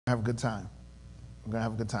Have a good time. We're going to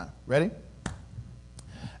have a good time. Ready?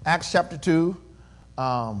 Acts chapter 2,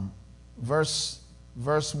 verse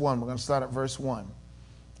 1. We're going to start at verse 1.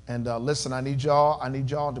 And listen, I need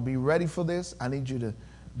y'all to be ready for this. I need you to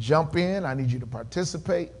jump in. I need you to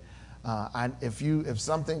participate. If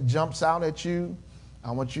something jumps out at you,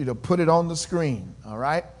 I want you to put it on the screen. All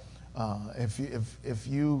right. If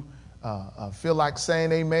you feel like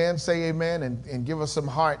saying amen, say amen, and give us some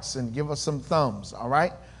hearts and give us some thumbs. All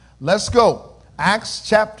right. Let's go. Acts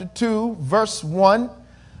chapter 2, verse 1.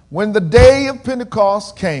 When the day of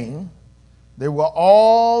Pentecost came, they were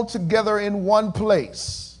all together in one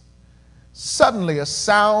place. Suddenly a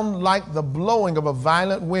sound like the blowing of a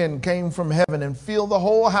violent wind came from heaven and filled the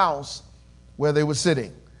whole house where they were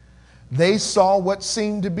sitting. They saw what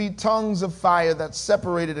seemed to be tongues of fire that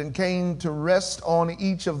separated and came to rest on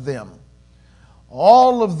each of them.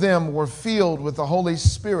 All of them were filled with the Holy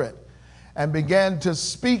Spirit and began to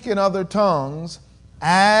speak in other tongues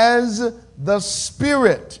as the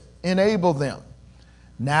Spirit enabled them.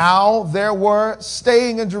 Now there were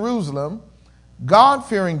staying in Jerusalem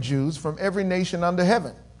God-fearing Jews from every nation under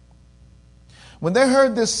heaven. When they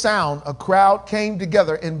heard this sound, a crowd came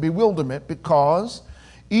together in bewilderment because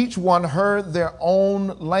each one heard their own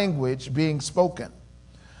language being spoken.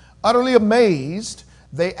 Utterly amazed,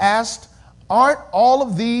 they asked, "Aren't all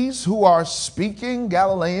of these who are speaking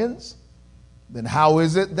Galileans? Then how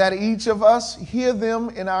is it that each of us hear them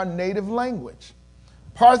in our native language?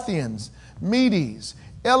 Parthians, Medes,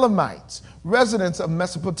 Elamites, residents of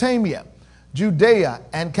Mesopotamia, Judea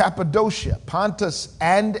and Cappadocia, Pontus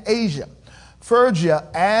and Asia, Phrygia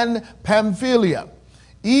and Pamphylia,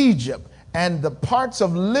 Egypt, and the parts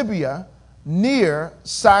of Libya near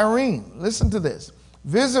Cyrene." Listen to this.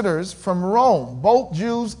 "Visitors from Rome, both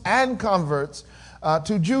Jews and converts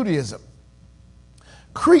to Judaism.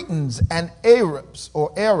 Cretans and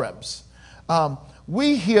Arabs,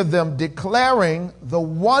 we hear them declaring the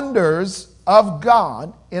wonders of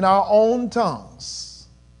God in our own tongues."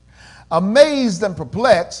 Amazed and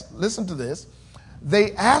perplexed, listen to this,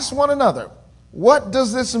 they asked one another, "What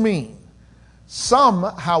does this mean?" Some,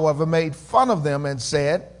 however, made fun of them and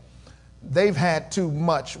said, "They've had too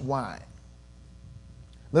much wine."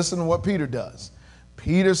 Listen to what Peter does.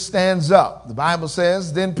 Peter stands up. The Bible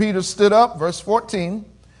says, "Then Peter stood up," verse 14,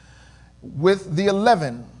 "with the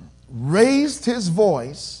 11, raised his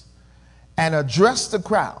voice and addressed the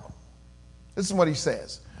crowd." This is what he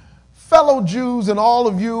says. "Fellow Jews and all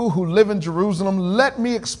of you who live in Jerusalem, let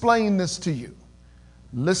me explain this to you.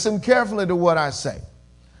 Listen carefully to what I say.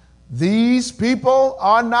 These people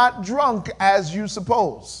are not drunk as you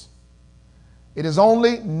suppose. It is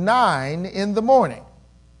only 9 in the morning.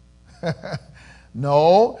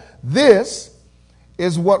 No, this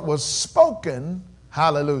is what was spoken,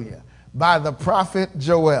 hallelujah, by the prophet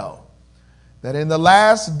Joel, that in the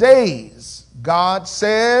last days, God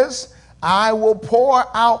says, I will pour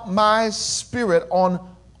out my Spirit on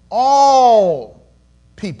all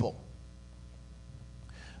people.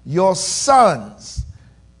 Your sons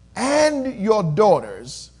and your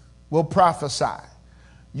daughters will prophesy.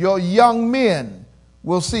 Your young men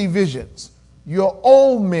will see visions. Your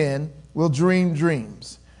old men will dream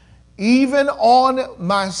dreams. Even on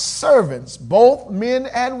my servants, both men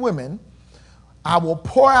and women, I will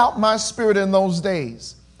pour out my Spirit in those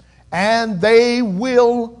days, and they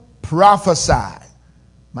will prophesy."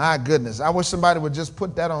 My goodness, I wish somebody would just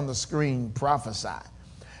put that on the screen, prophesy.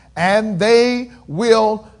 "And they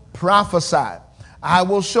will prophesy. I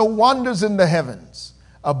will show wonders in the heavens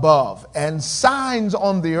above and signs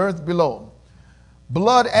on the earth below,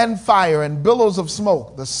 blood and fire and billows of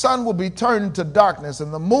smoke. The sun will be turned to darkness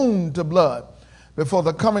and the moon to blood before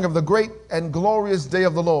the coming of the great and glorious day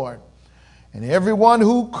of the Lord. And everyone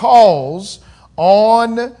who calls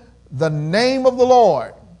on the name of the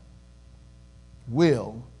Lord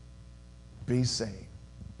will be saved."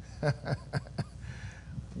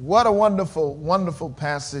 What a wonderful, wonderful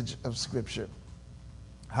passage of Scripture.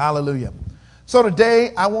 Hallelujah. So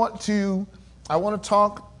today I want to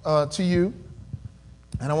talk to you,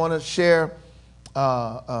 and I want to share,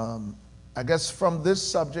 I guess from this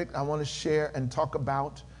subject, I want to share and talk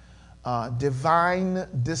about divine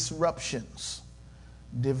disruptions.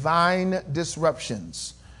 Divine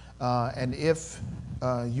disruptions. And if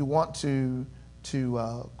you want to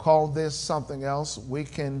call this something else, we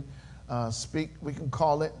can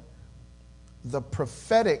call it the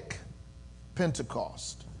prophetic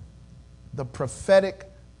Pentecost. The prophetic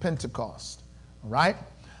Pentecost. All right?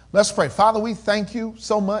 Let's pray. Father, we thank you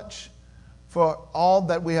so much for all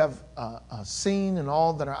that we have seen and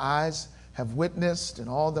all that our eyes have witnessed and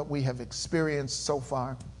all that we have experienced so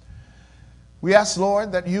far. We ask,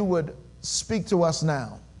 Lord, that you would speak to us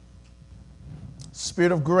now.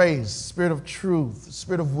 Spirit of grace, Spirit of truth,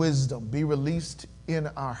 Spirit of wisdom, be released in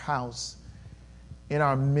our house, in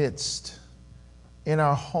our midst, in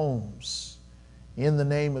our homes, in the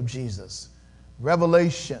name of Jesus.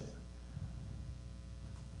 Revelation,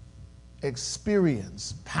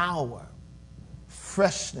 experience, power,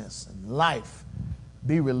 freshness, and life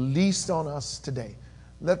be released on us today.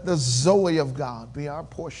 Let the Zoe of God be our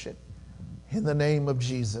portion in the name of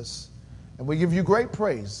Jesus. And we give you great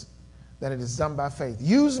praise that it is done by faith.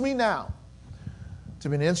 Use me now to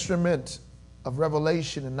be an instrument of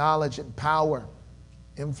revelation and knowledge and power,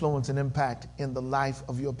 influence and impact in the life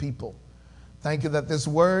of your people. Thank you that this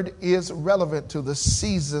word is relevant to the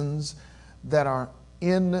seasons that are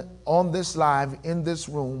on this live, in this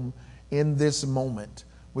room, in this moment.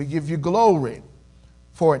 We give you glory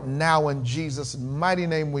for it now in Jesus' mighty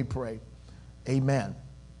name we pray. Amen.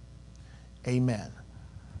 Amen.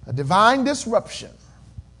 A divine disruption,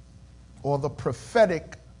 or the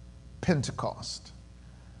prophetic Pentecost.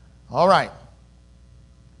 All right.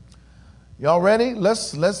 Y'all ready?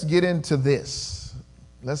 Let's get into this.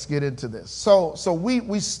 Let's get into this. So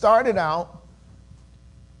we started out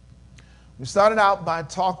by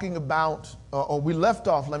talking about, or we left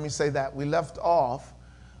off, let me say that, we left off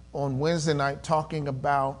on Wednesday night talking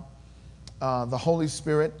about the Holy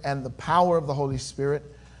Spirit and the power of the Holy Spirit,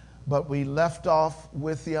 but we left off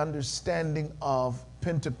with the understanding of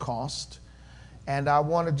Pentecost. And I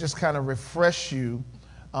want to just kind of refresh you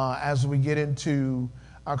as we get into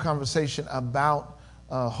our conversation about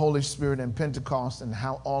Holy Spirit and Pentecost and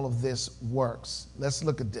how all of this works. Let's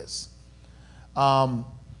look at this. One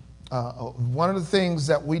of the things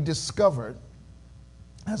that we discovered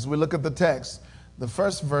as we look at the text, the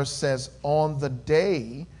first verse says, on the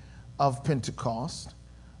day of Pentecost,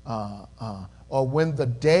 or when the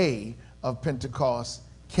day of Pentecost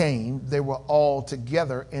came, they were all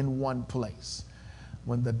together in one place.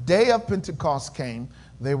 When the day of Pentecost came,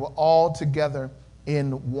 they were all together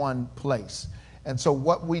in one place. And so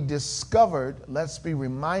what we discovered, let's be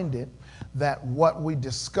reminded that what we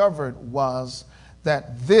discovered was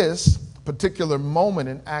that this particular moment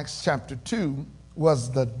in Acts chapter 2 was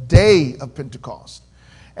the day of Pentecost.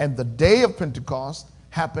 And the day of Pentecost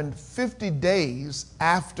happened 50 days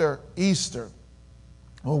after Easter,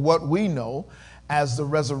 or what we know as the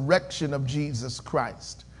resurrection of Jesus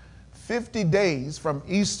Christ. 50 days from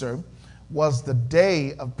Easter was the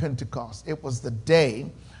day of Pentecost. It was the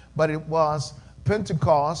day, but it was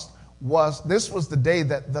Pentecost this was the day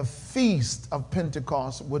that the feast of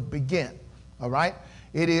Pentecost would begin. All right.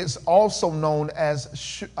 It is also known as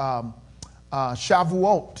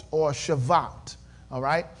Shavuot or Shavat. All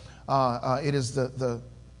right. It is the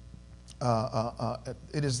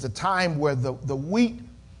time where the wheat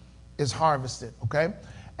is harvested. Okay.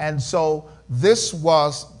 And so this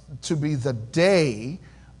was to be the day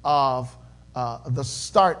of the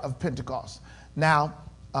start of Pentecost. Now,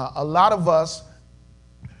 a lot of us,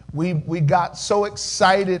 we got so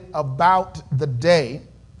excited about the day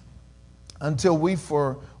until we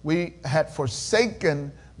had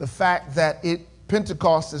forsaken the fact that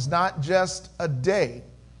Pentecost is not just a day,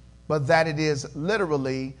 but that it is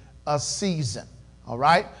literally a season. All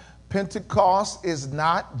right? Pentecost is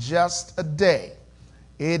not just a day.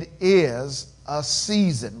 It is a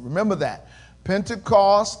season. Remember that.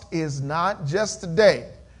 Pentecost is not just a day.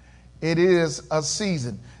 It is a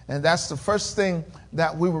season. And that's the first thing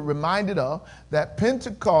that we were reminded of, that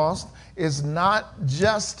Pentecost is not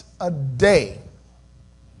just a day.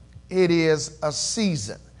 It is a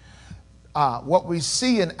season. What we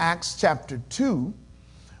see in Acts chapter 2,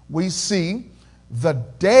 we see the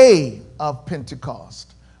day of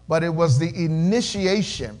Pentecost, but it was the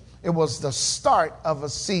initiation. It was the start of a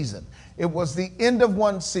season. It was the end of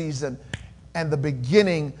one season and the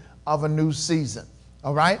beginning of a new season.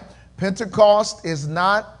 All right? Pentecost is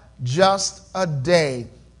not just a day.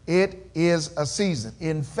 It is a season.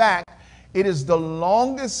 In fact, it is the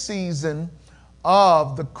longest season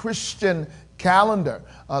of the Christian calendar,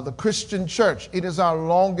 the Christian church. It is our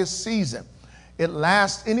longest season. It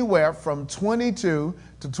lasts anywhere from 22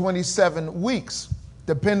 to 27 weeks,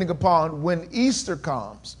 depending upon when Easter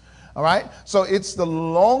comes. All right? So it's the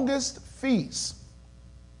longest feast.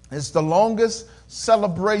 It's the longest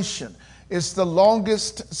celebration. It's the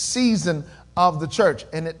longest season of the church.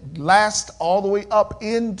 And it lasts all the way up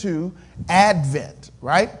into Advent,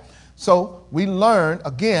 right? So we learn,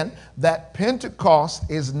 again, that Pentecost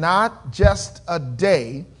is not just a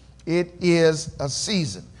day. It is a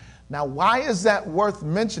season. Now, why is that worth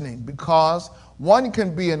mentioning? Because one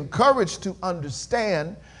can be encouraged to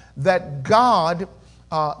understand that God's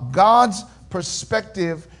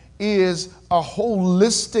perspective is a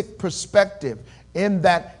holistic perspective, in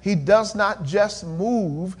that he does not just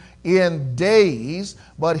move in days,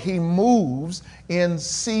 but he moves in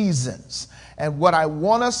seasons. And what I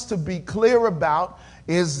want us to be clear about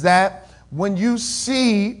is that when you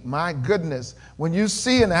see, my goodness, when you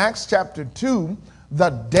see in Acts chapter 2, the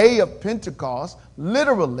day of Pentecost,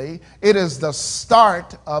 literally, it is the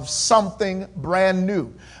start of something brand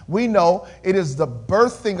new. We know it is the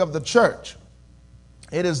birthing of the church.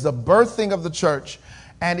 It is the birthing of the church,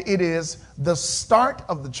 and it is the start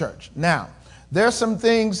of the church. Now, there's some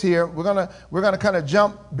things here. We're gonna kind of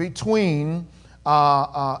jump between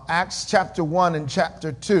Acts chapter 1 and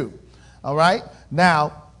chapter 2. All right?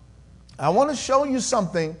 Now, I want to show you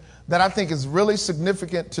something that I think is really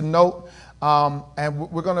significant to note.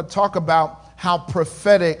 And we're going to talk about how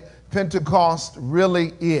prophetic Pentecost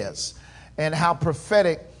really is, and how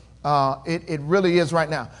prophetic it really is right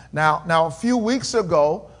now. Now, a few weeks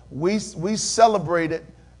ago, we celebrated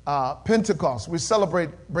Pentecost. We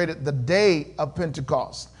celebrated the day of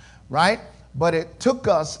Pentecost, right? But it took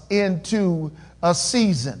us into a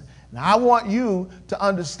season. Now, I want you to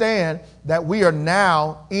understand that we are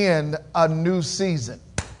now in a new season.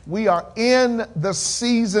 We are in the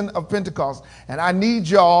season of Pentecost, and I need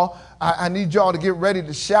y'all to get ready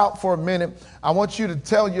to shout for a minute. I want you to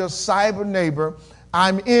tell your cyber neighbor,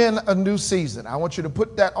 I'm in a new season. I want you to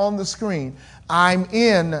put that on the screen. I'm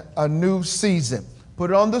in a new season.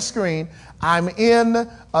 Put it on the screen. I'm in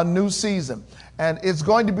a new season. And it's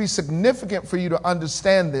going to be significant for you to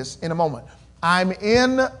understand this in a moment. I'm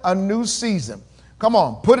in a new season. Come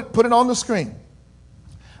on, put it on the screen.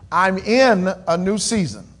 I'm in a new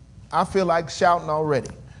season. I feel like shouting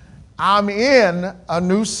already. I'm in a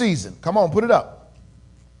new season. Come on, put it up.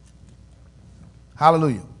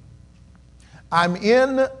 Hallelujah. I'm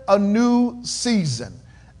in a new season.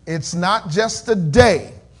 It's not just a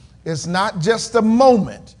day. It's not just a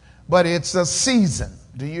moment, but it's a season.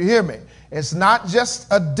 Do you hear me? It's not just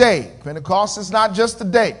a day. Pentecost is not just a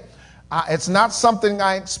day. It's not something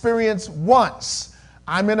I experience once.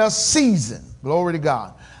 I'm in a season. Glory to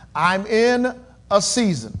God. I'm in a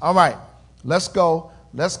season. All right, let's go.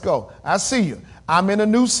 Let's go. I see you. I'm in a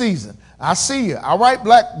new season. I see you. All right,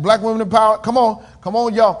 black women in power. Come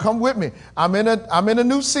on, y'all. Come with me. I'm in a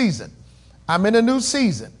new season. I'm in a new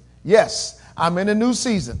season. Yes, I'm in a new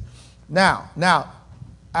season. Now,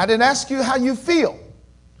 I didn't ask you how you feel.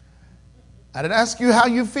 I didn't ask you how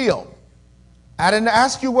you feel. I didn't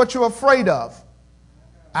ask you what you're afraid of.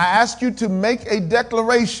 I asked you to make a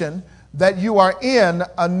declaration that you are in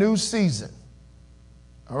a new season.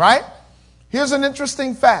 All right? Here's an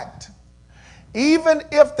interesting fact. Even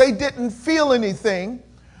if they didn't feel anything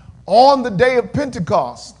on the day of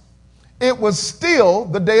Pentecost, it was still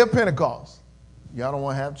the day of Pentecost. Y'all don't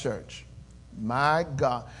want to have church. My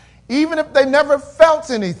God. Even if they never felt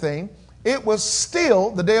anything, it was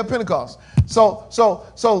still the day of Pentecost.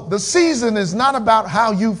 So the season is not about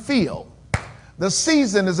how you feel. The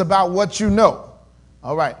season is about what you know.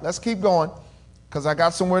 All right, let's keep going, because I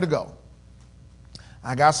got somewhere to go.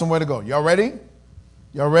 Y'all ready?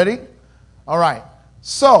 Y'all ready? All right.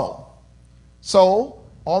 So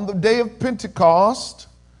on the day of Pentecost,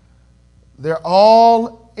 they're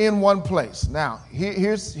all in one place. Now,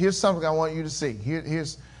 here's something I want you to see.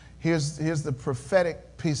 Here's the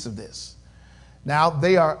prophetic piece of this. Now,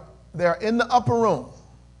 they're in the upper room.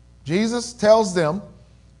 Jesus tells them,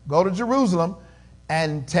 go to Jerusalem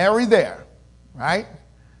and tarry there, right?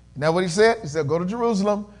 You know what he said? He said, go to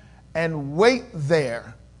Jerusalem and wait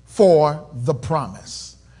there for the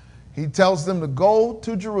promise. He tells them to go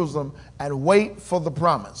to Jerusalem and wait for the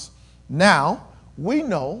promise. Now, we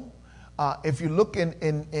know, if you look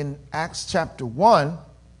in Acts chapter 1,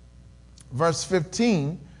 verse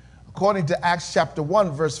 15, according to Acts chapter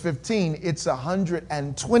 1, verse 15, it's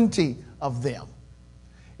 120 of them.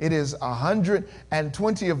 It is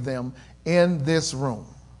 120 of them in this room.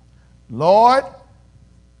 Lord,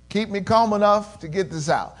 keep me calm enough to get this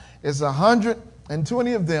out. It's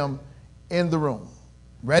 120 of them in the room.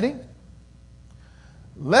 Ready?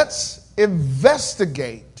 Let's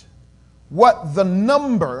investigate what the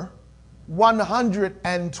number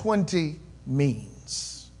 120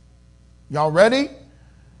 means. Y'all ready?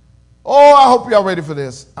 Oh, I hope y'all ready for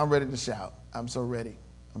this. I'm ready to shout. I'm so ready.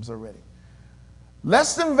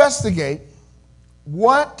 Let's investigate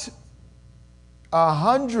what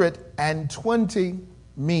 120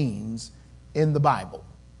 means in the Bible.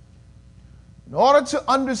 In order to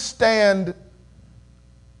understand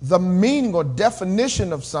the meaning or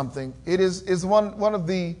definition of something, it is one of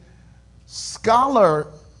the scholar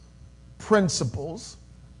principles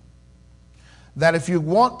that if you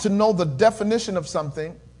want to know the definition of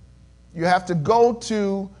something, you have to go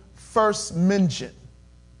to first mention.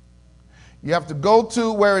 You have to go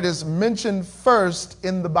to where it is mentioned first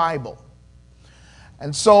in the Bible.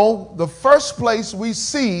 And so the first place we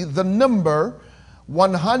see the number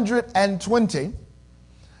 120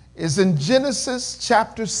 is in Genesis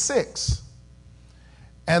chapter 6.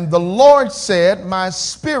 And the Lord said, my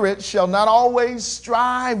spirit shall not always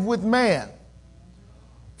strive with man,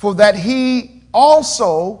 for that he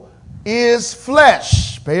also is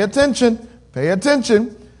flesh. Pay attention, pay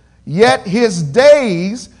attention. Yet his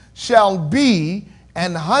days shall be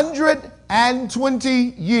 120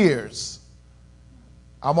 years.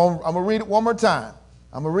 I'm gonna read it one more time.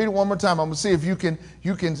 I'm going to read it one more time. I'm going to see if you can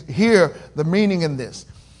hear the meaning in this.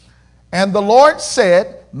 And the Lord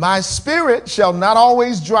said, my spirit shall not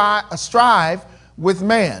always strive with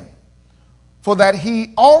man, for that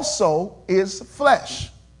he also is flesh.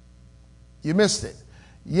 You missed it.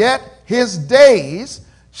 Yet his days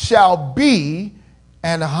shall be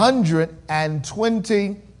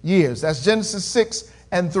 120 years. That's Genesis 6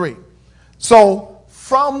 and 3. So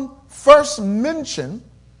from first mention,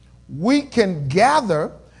 we can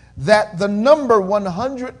gather that the number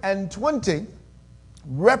 120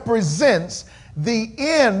 represents the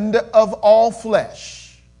end of all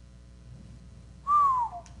flesh.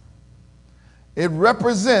 It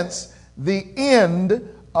represents the end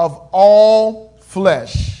of all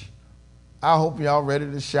flesh. I hope y'all ready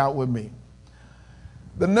to shout with me.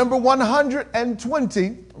 The number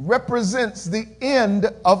 120 represents the end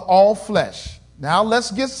of all flesh. Now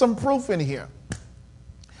let's get some proof in here.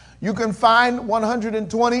 You can find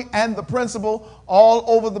 120 and the principle all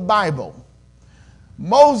over the Bible.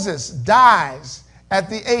 Moses dies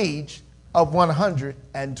at the age of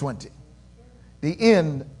 120. The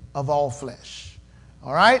end of all flesh.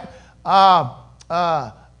 All right?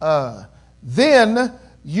 Then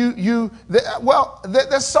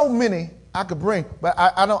there's so many I could bring, but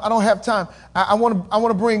I don't have time. I want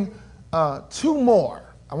to bring two more.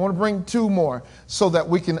 I want to bring two more so that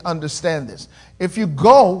we can understand this. If you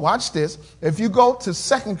go, watch this. If you go to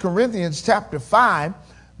 2 Corinthians chapter 5,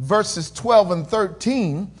 verses 12 and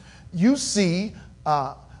 13, you see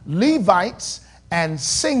Levites and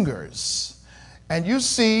singers. And you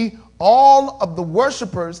see all of the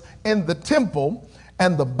worshipers in the temple.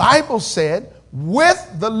 And the Bible said,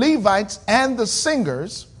 with the Levites and the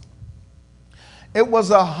singers, it was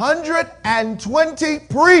 120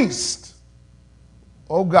 priests.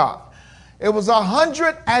 Oh God. It was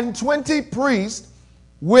 120 priests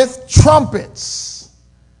with trumpets.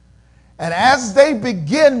 And as they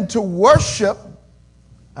begin to worship,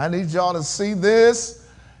 I need y'all to see this.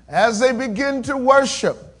 As they begin to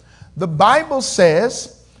worship, the Bible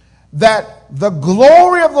says that the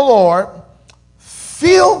glory of the Lord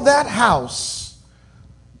filled that house.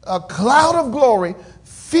 A cloud of glory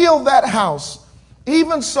filled that house,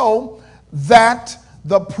 even so that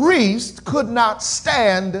the priest could not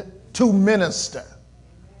stand to minister.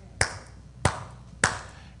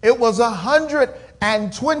 It was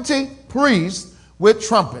 120 priests with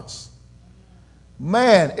trumpets.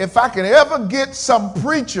 Man, if I can ever get some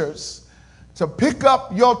preachers to pick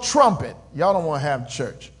up your trumpet, y'all don't want to have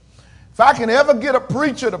church. If I can ever get a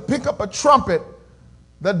preacher to pick up a trumpet,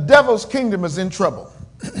 the devil's kingdom is in trouble.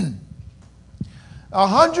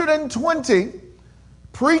 120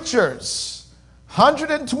 preachers,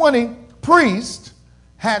 120 priests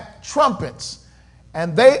had trumpets,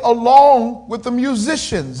 and they, along with the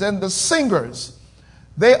musicians and the singers,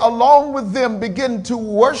 they along with them begin to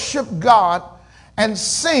worship God and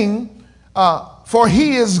sing, for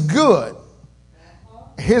he is good.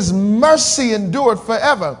 His mercy endured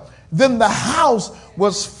forever. Then the house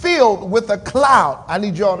was filled with a cloud. I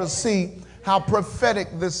need y'all to see how prophetic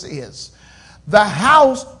this is. The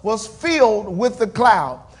house was filled with the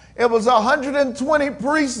cloud. It was 120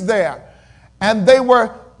 priests there, and they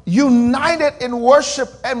were united in worship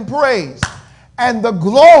and praise, and the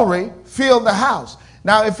glory filled the house.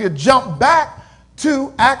 Now, if you jump back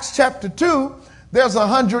to Acts chapter 2, there's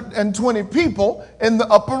 120 people in the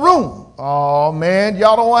upper room. Oh man,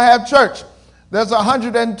 y'all don't want to have church. There's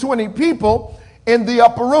 120 people in the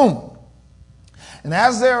upper room. And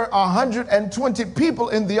as there are 120 people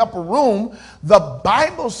in the upper room, the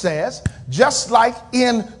Bible says, just like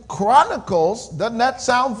in Chronicles, doesn't that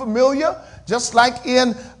sound familiar? Just like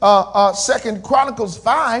in 2 Chronicles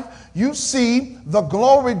 5, you see the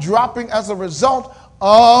glory dropping as a result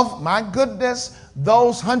of, my goodness,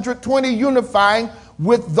 those 120 unifying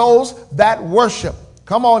with those that worship.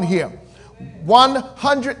 Come on here.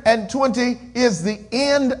 120 is the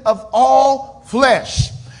end of all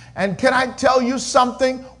flesh. And can I tell you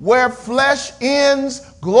something? Where flesh ends,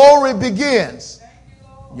 glory begins.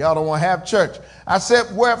 Y'all don't want to have church. I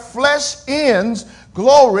said where flesh ends,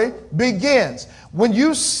 glory begins. When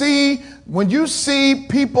you see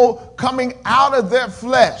people coming out of their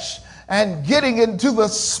flesh and getting into the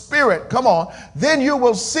spirit, come on, then you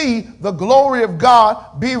will see the glory of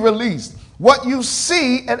God be released. What you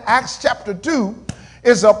see in Acts chapter 2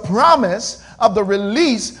 is a promise of the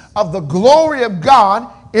release of the glory of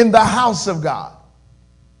God in the house of God.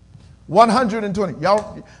 120.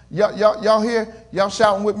 Y'all here? Y'all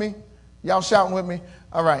shouting with me? Y'all shouting with me?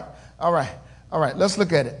 All right. Let's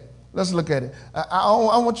look at it.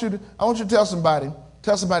 I want you to tell somebody,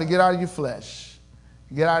 get out of your flesh.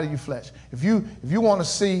 Get out of your flesh. If you want to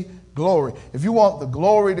see glory, if you want the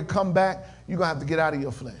glory to come back, you're going to have to get out of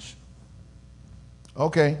your flesh.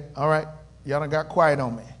 Okay, all right. Y'all done got quiet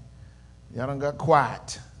on me. Y'all done got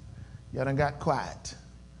quiet.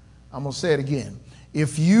 I'm going to say it again.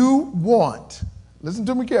 If you want, listen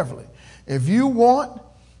to me carefully. If you want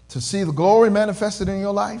to see the glory manifested in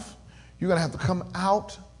your life, you're going to have to come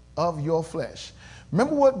out of your flesh.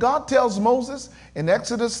 Remember what God tells Moses in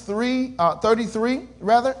Exodus 33,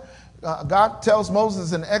 rather? God tells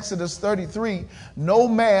Moses in Exodus 33, no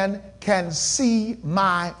man can see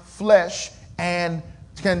my flesh and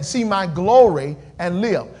can see my glory and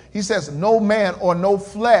live. He says no man or no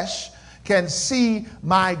flesh can see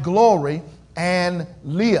my glory and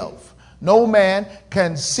live. No man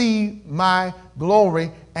can see my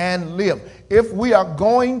glory and live. If we are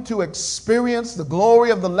going to experience the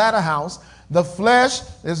glory of the latter house, the flesh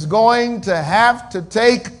is going to have to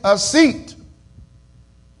take a seat.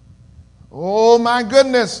 Oh my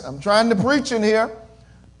goodness, I'm trying to preach in here.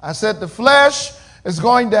 I said the flesh is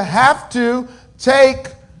going to have to take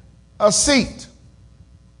a seat.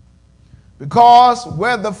 Because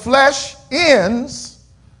where the flesh ends,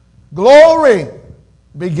 glory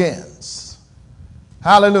begins.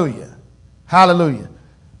 Hallelujah. Hallelujah.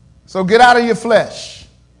 So get out of your flesh.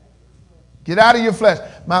 Get out of your flesh.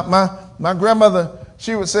 My grandmother,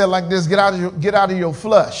 she would say it like this: get out of your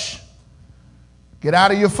flush. Get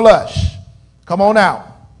out of your flush. Come on out.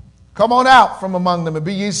 Come on out from among them and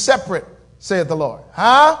be ye separate, saith the Lord.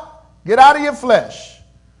 Huh? Get out of your flesh.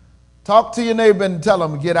 Talk to your neighbor and tell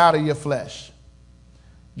them, get out of your flesh.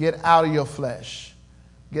 Get out of your flesh.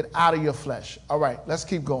 Get out of your flesh. All right, let's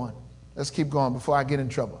keep going. Let's keep going before I get in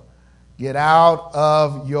trouble. Get out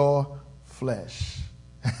of your flesh.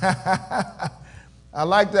 I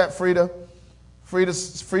like that, Frida.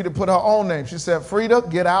 Frida put her own name. She said, Frida,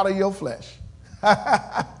 get out of your flesh.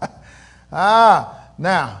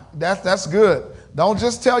 Now, that's good. Don't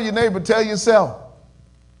just tell your neighbor, tell yourself.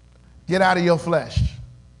 Get out of your flesh.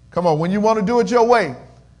 Come on, when you want to do it your way,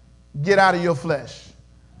 get out of your flesh.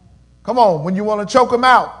 Come on, when you want to choke them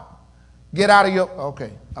out, get out of your...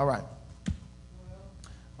 Okay, all right.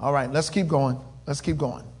 All right, let's keep going. Let's keep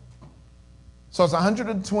going. So it's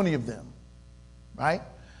 120 of them, right?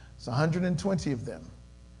 It's 120 of them.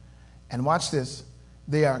 And watch this.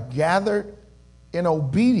 They are gathered in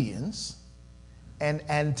obedience and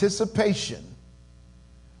anticipation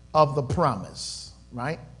of the promise,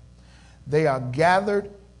 right? They are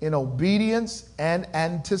gathered in obedience and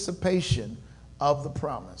anticipation of the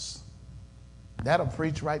promise. That'll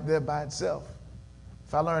preach right there by itself.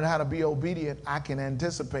 If I learn how to be obedient, I can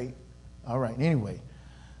anticipate. All right, anyway.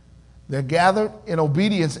 They're gathered in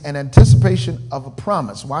obedience and anticipation of a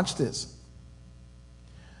promise. Watch this.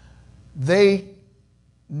 They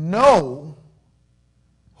know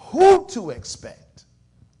who to expect,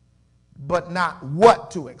 but not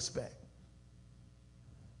what to expect.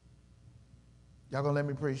 Y'all gonna let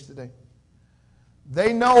me preach today?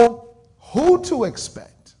 They know who to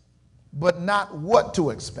expect, but not what to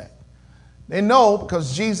expect. They know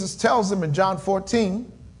because Jesus tells them in John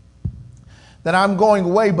 14 that I'm going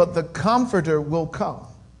away, but the Comforter will come.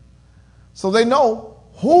 So they know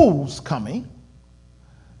who's coming.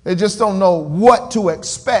 They just don't know what to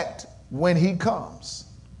expect when he comes.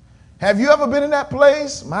 Have you ever been in that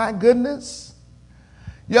place? My goodness.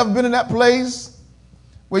 You ever been in that place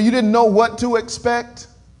where you didn't know what to expect?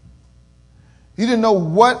 You didn't know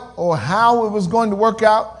what or how it was going to work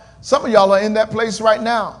out? Some of y'all are in that place right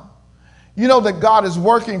now. You know that God is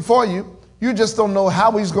working for you. You just don't know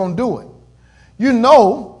how he's going to do it. You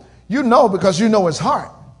know because you know his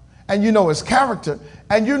heart and you know his character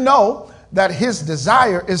and you know that his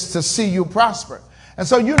desire is to see you prosper. And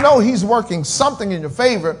so you know he's working something in your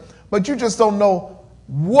favor, but you just don't know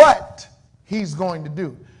what he's going to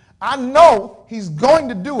do. I know he's going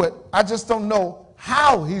to do it. I just don't know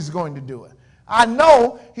how he's going to do it. I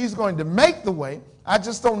know he's going to make the way. I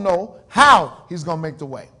just don't know how he's going to make the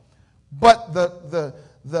way. But the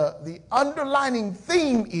underlining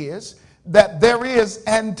theme is that there is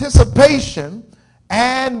anticipation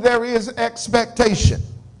and there is expectation.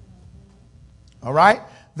 All right?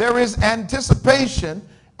 There is anticipation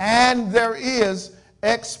and there is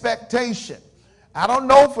expectation. I don't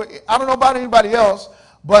know about anybody else,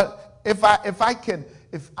 but if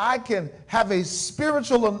I can have a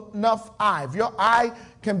spiritual enough eye, if your eye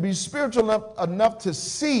can be spiritual enough to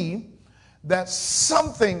see that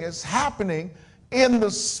something is happening in the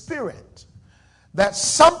spirit, that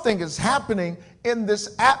something is happening in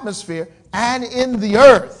this atmosphere and in the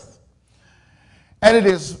earth. And it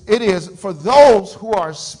is for those who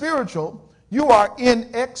are spiritual, you are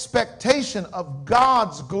in expectation of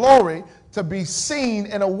God's glory to be seen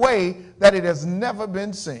in a way that it has never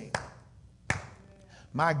been seen.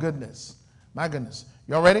 My goodness. My goodness.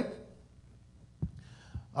 Y'all ready?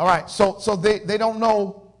 All right. So they don't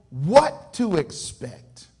know what to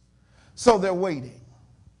expect. So they're waiting.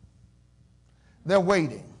 They're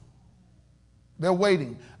waiting. They're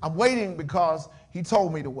waiting. I'm waiting because he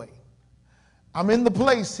told me to wait. I'm in the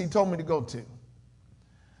place he told me to go to.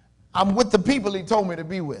 I'm with the people he told me to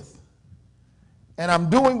be with. And I'm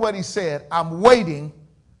doing what he said. I'm waiting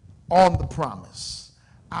on the promise.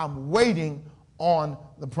 I'm waiting on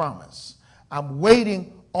the promise. I'm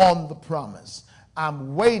waiting on the promise.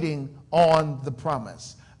 I'm waiting on the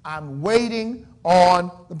promise. I'm waiting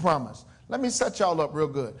on the promise. Let me set y'all up real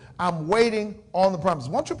good. I'm waiting on the promise.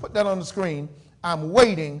 Why don't you put that on the screen? I'm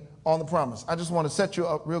waiting on the promise. I just want to set you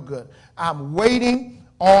up real good. I'm waiting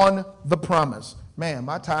on the promise. Man,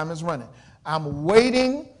 my time is running. I'm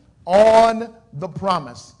waiting on the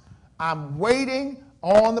promise. I'm waiting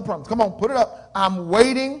on the promise. Come on, put it up. I'm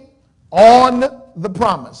waiting on the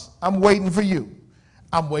promise. I'm waiting for you.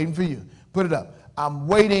 I'm waiting for you. Put it up. I'm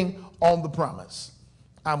waiting on the promise.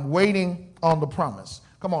 I'm waiting on the promise.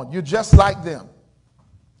 Come on, you're just like them.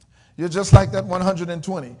 You're just like that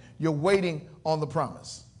 120. You're waiting on the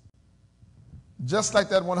promise. Just like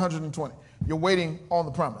that 120. You're waiting on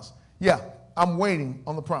the promise. Yeah, I'm waiting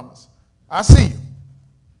on the promise. I see you.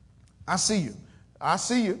 I see you. I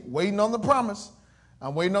see you waiting on the promise.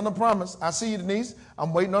 I'm waiting on the promise. I see you, Denise.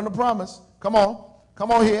 I'm waiting on the promise. Come on.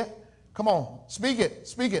 Come on here. Come on. Speak it.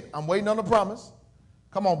 Speak it. I'm waiting on the promise.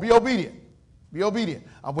 Come on. Be obedient. Be obedient.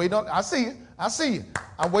 I'm waiting on. I see you. I see you.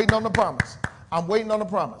 I'm waiting on the promise. I'm waiting on the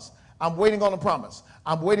promise. I'm waiting on the promise.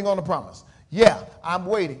 I'm waiting on the promise. Yeah, I'm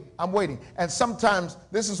waiting. I'm waiting. And sometimes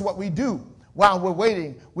this is what we do. While we're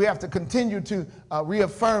waiting, we have to continue to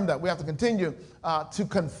reaffirm that. We have to continue to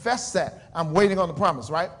confess that I'm waiting on the promise,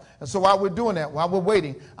 right? And so while we're doing that, while we're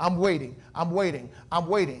waiting, I'm waiting, I'm waiting, I'm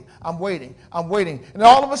waiting, I'm waiting, I'm waiting. And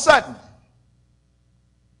all of a sudden,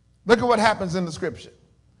 look at what happens in the scripture.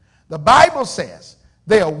 The Bible says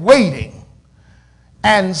they are waiting,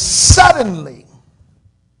 and suddenly,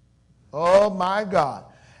 oh my God,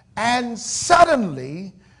 and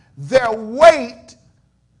suddenly their wait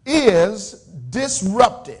is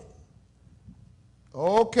disrupted.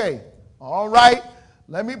 Okay, all right.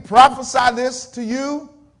 Let me prophesy this to you.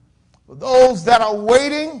 For those that are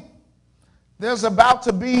waiting, there's about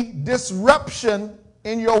to be disruption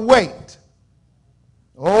in your wait.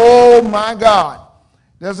 Oh my God.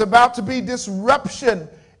 There's about to be disruption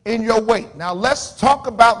in your wait. Now let's talk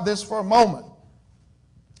about this for a moment.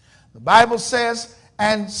 The Bible says,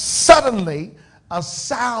 and suddenly a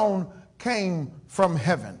sound came from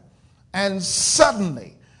heaven. And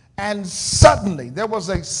suddenly, there was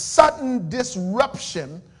a sudden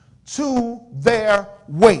disruption to their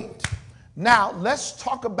wait. Now, let's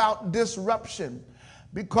talk about disruption,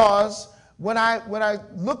 because when I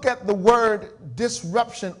look at the word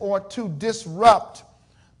disruption or to disrupt,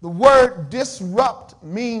 the word disrupt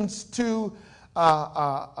means to,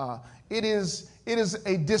 it is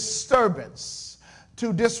a disturbance.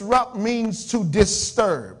 To disrupt means to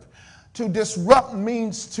disturb. To disrupt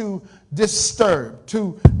means to disturb,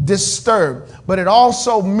 but it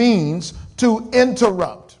also means to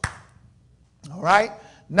interrupt. All right?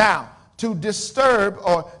 Now, to disturb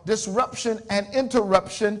or disruption and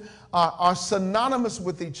interruption are synonymous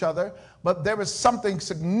with each other, but there is something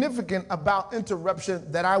significant about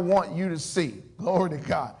interruption that I want you to see. Glory to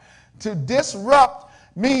God. To disrupt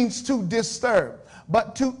means to disturb,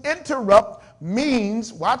 but to interrupt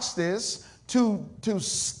means, watch this, to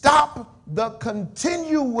stop the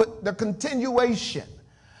continuation.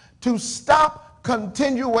 To stop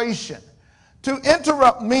continuation. To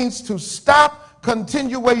interrupt means to stop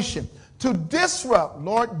continuation. To disrupt,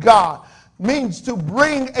 Lord God, means to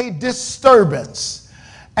bring a disturbance.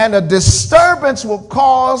 And a disturbance will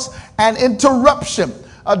cause an interruption.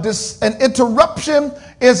 An interruption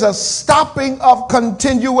is a stopping of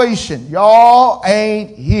continuation. Y'all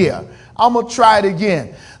ain't here. I'm going to try it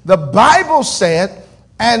again. The Bible said,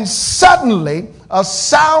 and suddenly a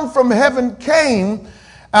sound from heaven came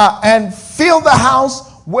and filled the house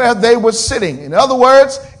where they were sitting. In other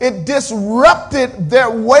words, it disrupted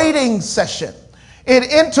their waiting session.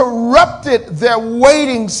 It interrupted their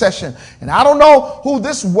waiting session. And I don't know who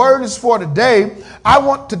this word is for today. I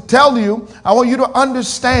want to tell you, I want you to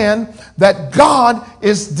understand that God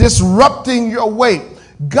is disrupting your wait.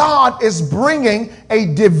 God is bringing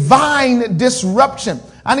a divine disruption.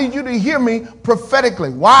 I need you to hear me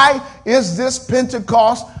prophetically. Why is this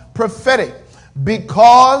Pentecost prophetic?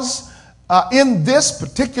 Because in this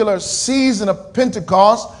particular season of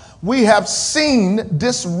Pentecost, we have seen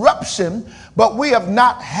disruption, but we have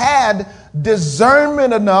not had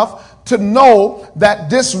discernment enough to know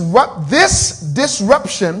that this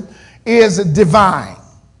disruption is divine.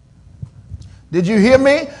 Did you hear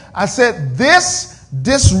me? I said this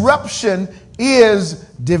disruption is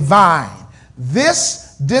divine.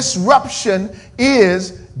 This disruption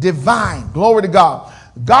is divine. Glory to God.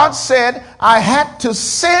 God said, I had to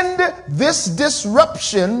send this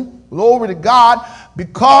disruption, glory to God,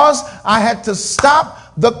 because I had to stop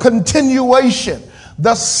the continuation,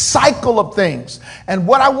 the cycle of things. And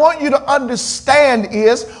what I want you to understand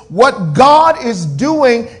is what God is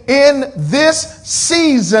doing in this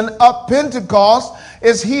season of Pentecost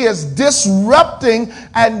is he is disrupting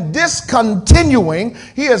and discontinuing.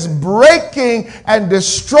 He is breaking and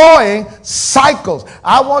destroying cycles.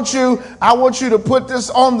 I want you to put this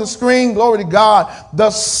on the screen. Glory to God. The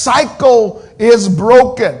cycle is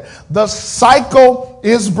broken. The cycle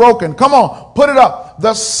is broken. Come on, put it up.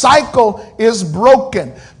 The cycle is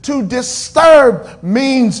broken. To disturb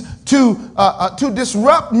means to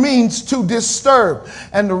disrupt means to disturb.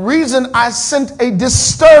 And the reason I sent a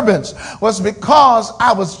disturbance was because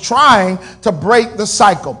I was trying to break the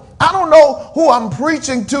cycle. I don't know who I'm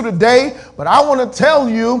preaching to today, but I want to tell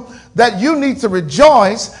you that you need to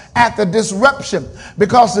rejoice at the disruption,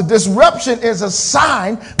 because the disruption is a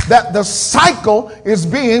sign that the cycle is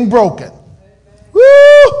being broken. Woo!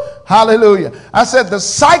 Hallelujah. I said the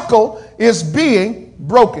cycle is being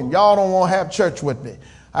broken. Y'all don't want to have church with me.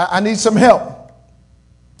 I need some help.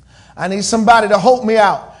 I need somebody to help me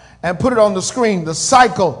out and put it on the screen. The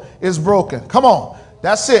cycle is broken. Come on.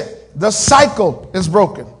 That's it. The cycle is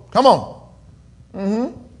broken. Come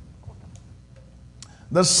on.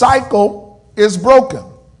 The cycle is broken.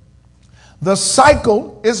 The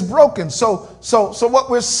cycle is broken. So what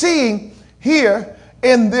we're seeing here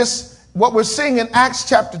in this, what we're seeing in Acts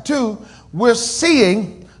chapter 2, we're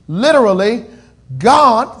seeing literally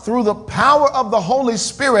God, through the power of the Holy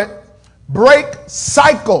Spirit, break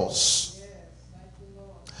cycles.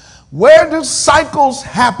 Where do cycles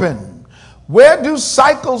happen? Where do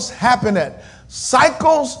cycles happen at?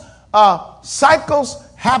 Cycles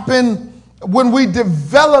happen when we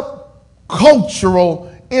develop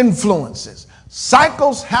cultural influences.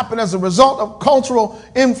 Cycles happen as a result of cultural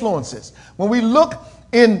influences. When we look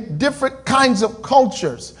in different kinds of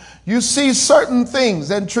cultures, you see certain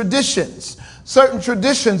things and traditions, certain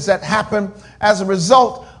traditions that happen as a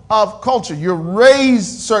result of culture. You're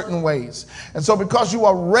raised certain ways. And so because you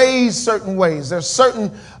are raised certain ways, there's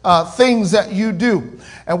certain things that you do.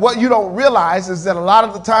 And what you don't realize is that a lot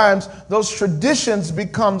of the times those traditions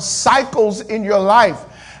become cycles in your life.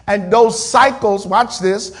 And those cycles, watch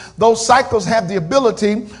this, those cycles have the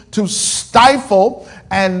ability to stifle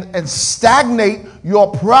and stagnate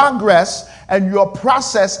your progress and your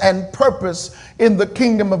process and purpose in the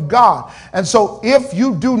kingdom of God. And so if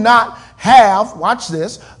you do not have, watch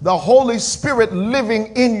this, the Holy Spirit living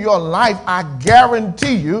in your life, I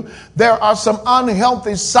guarantee you there are some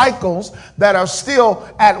unhealthy cycles that are still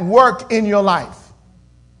at work in your life.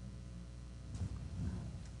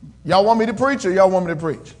 Y'all want me to preach or y'all want me to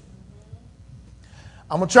preach?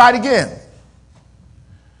 I'm going to try it again.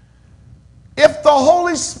 If the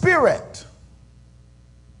Holy Spirit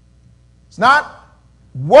is not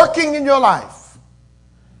working in your life,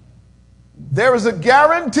 there is a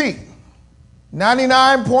guarantee,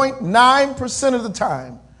 99.9% of the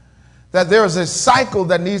time, that there is a cycle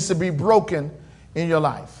that needs to be broken in your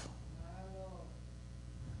life.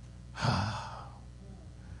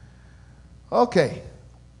 Okay.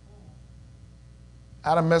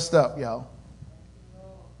 I done messed up, y'all.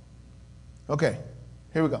 Okay,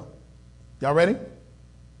 here we go. Y'all ready?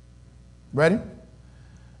 Ready?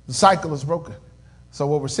 The cycle is broken. So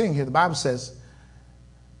what we're seeing here, the Bible says,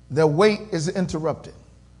 their wait is interrupted.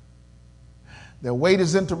 Their wait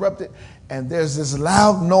is interrupted, and there's this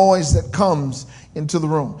loud noise that comes into the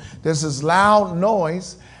room. There's this loud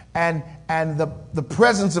noise, and the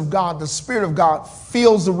presence of God, the Spirit of God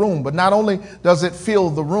fills the room. But not only does it fill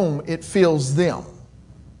the room, it fills them.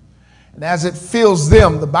 And as it fills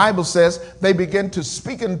them, the Bible says they begin to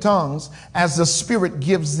speak in tongues as the Spirit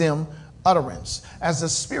gives them utterance. As the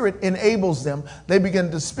Spirit enables them, they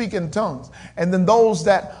begin to speak in tongues. And then those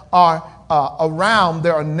that are around,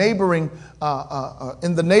 there are neighboring,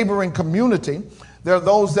 in the neighboring community, there are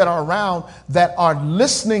those that are around that are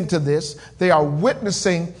listening to this. They are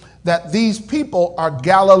witnessing that these people are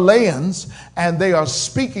Galileans and they are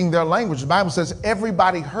speaking their language. The Bible says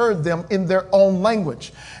everybody heard them in their own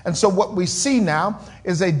language. And so what we see now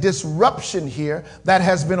is a disruption here that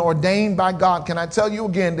has been ordained by God. Can I tell you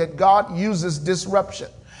again that God uses disruption?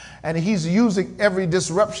 And he's using every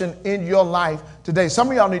disruption in your life today.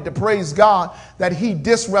 Some of y'all need to praise God that he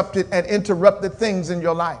disrupted and interrupted things in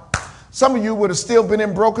your life. Some of you would have still been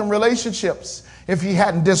in broken relationships if he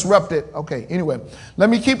hadn't disrupted. Okay, anyway, let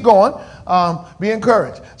me keep going. Be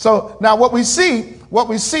encouraged. So now what we see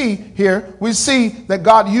here, we see that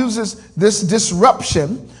God uses this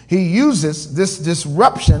disruption. He uses this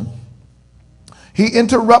disruption. He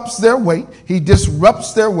interrupts their weight. He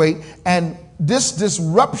disrupts their weight. And this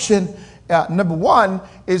disruption, number one,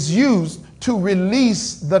 is used to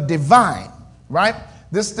release the divine, right?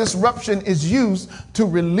 This disruption is used to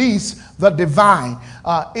release the divine.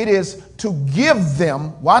 It is to give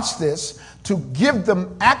them, watch this, to give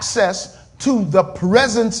them access to the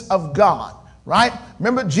presence of God, right?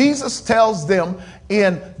 Remember, Jesus tells them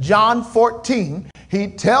in John 14, he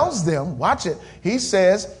tells them, watch it, he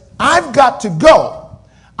says, I've got to go.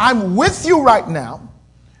 I'm with you right now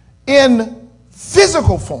in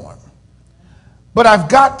physical form, but I've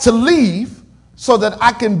got to leave so that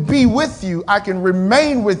I can be with you, I can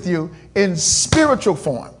remain with you in spiritual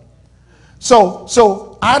form.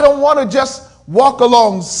 So I don't want to just walk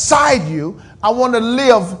alongside you. I want to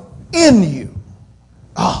live in you.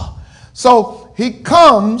 So he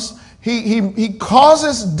comes, he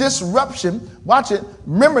causes disruption. Watch it.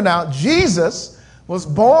 Remember now, Jesus was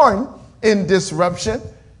born in disruption.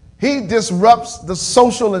 He disrupts the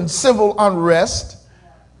social and civil unrest,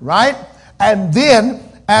 right? And then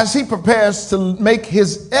as he prepares to make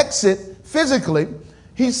his exit physically,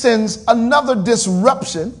 he sends another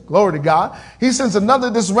disruption, glory to God. He sends another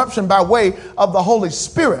disruption by way of the Holy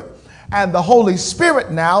Spirit. And the Holy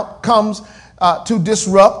Spirit now comes to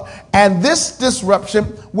disrupt, and this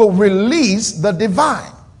disruption will release the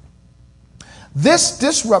divine. This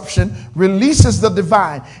disruption releases the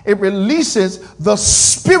divine. It releases the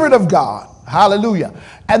Spirit of God. Hallelujah.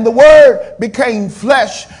 And the Word became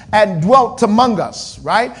flesh and dwelt among us,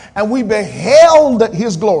 right? And we beheld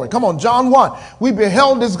his glory. Come on, John 1. We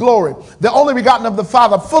beheld his glory, the only begotten of the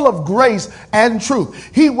Father, full of grace and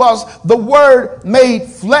truth. He was the Word made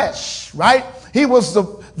flesh, right? He was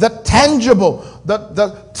the tangible,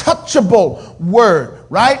 the touchable Word,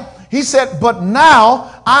 right? He said, but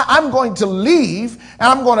now I'm going to leave and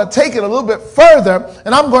I'm going to take it a little bit further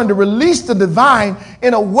and I'm going to release the divine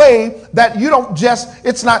in a way that you don't just,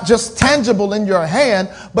 it's not just tangible in your hand,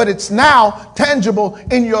 but it's now tangible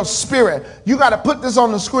in your spirit. You got to put this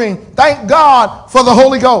on the screen. Thank God for the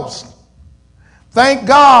Holy Ghost. Thank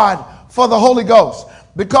God for the Holy Ghost.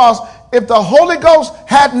 Because if the Holy Ghost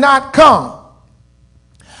had not come,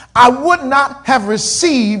 I would not have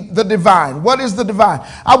received the divine. What is the divine?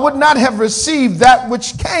 I would not have received that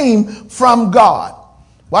which came from God.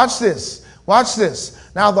 Watch this. Watch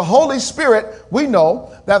this. Now, the Holy Spirit, we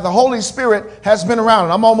know that the Holy Spirit has been around.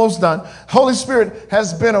 And I'm almost done. Holy Spirit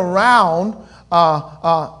has been around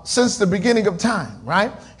since the beginning of time,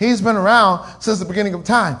 right? He's been around since the beginning of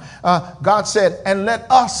time. God said, and let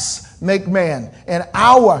us make man in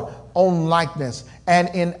our own likeness and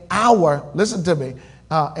in our, listen to me,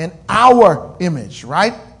 in our image,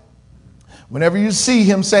 right? Whenever you see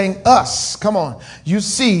him saying us, come on, you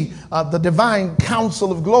see the divine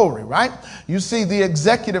counsel of glory, right? You see the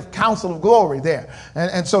executive counsel of glory there.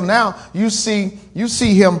 And so now you see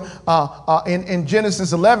him in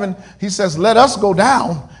Genesis 11, he says, let us go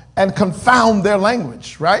down and confound their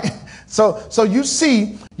language, right? So you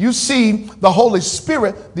see the Holy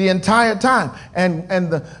Spirit the entire time,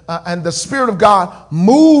 and the Spirit of God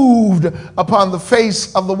moved upon the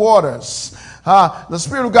face of the waters. The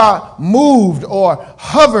Spirit of God moved or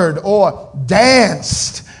hovered or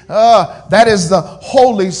danced. That is the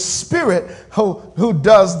Holy Spirit who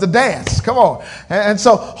does the dance. Come on. And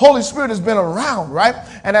so Holy Spirit has been around, right?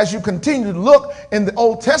 And as you continue to look in the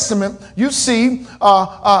Old Testament, you see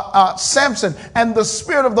Samson, and the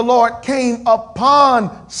Spirit of the Lord came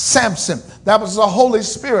upon Samson. That was the Holy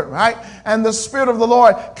Spirit, right? And the Spirit of the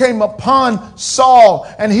Lord came upon Saul,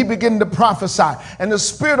 and he began to prophesy. And the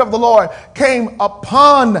Spirit of the Lord came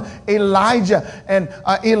upon Elijah and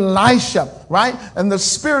Elisha, right? And the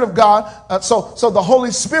Spirit of God, so the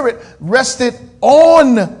Holy Spirit rested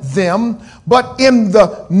on them. But in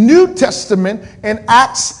the New Testament, in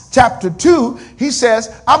Acts chapter 2, he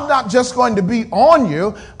says, I'm not just going to be on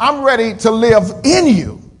you, I'm ready to live in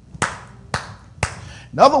you.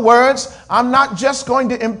 In other words, I'm not just going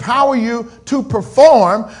to empower you to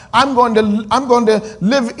perform. I'm going to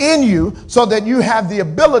live in you so that you have the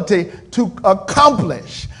ability to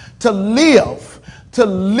accomplish, to live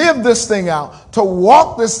this thing out, to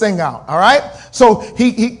walk this thing out. All right. So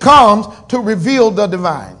he comes to reveal the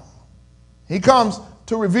divine. He comes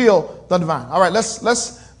to reveal the divine. All right. Let's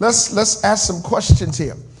ask some questions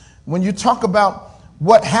here. When you talk about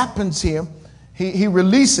what happens here, he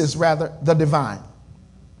releases rather the divine.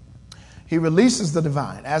 He releases the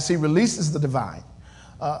divine. As he releases the divine,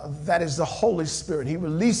 that is the Holy Spirit. He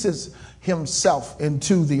releases himself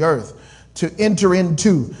into the earth to enter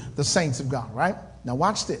into the saints of God, right? Now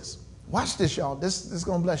watch this. Watch this, y'all. This is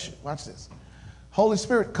going to bless you. Watch this. Holy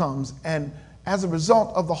Spirit comes, and as a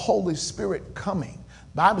result of the Holy Spirit coming,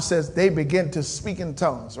 the Bible says they begin to speak in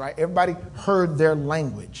tongues, right? Everybody heard their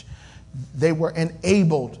language. They were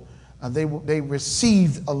enabled. They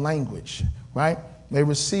received a language, right? They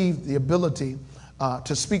received the ability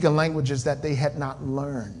to speak in languages that they had not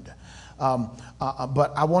learned.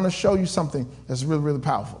 But I want to show you something that's really, really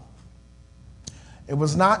powerful. It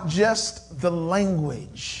was not just the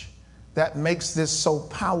language that makes this so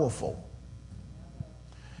powerful.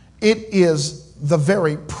 It is the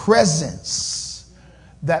very presence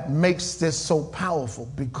that makes this so powerful,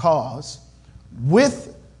 because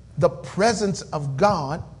with the presence of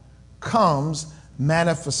God comes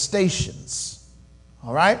manifestations.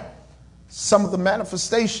 All right. Some of the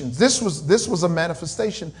manifestations. This was a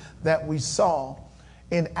manifestation that we saw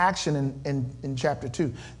in action in chapter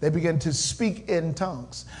 2. They began to speak in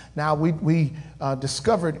tongues. Now we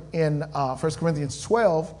discovered in 1 Corinthians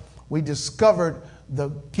 12, we discovered the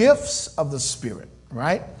gifts of the Spirit,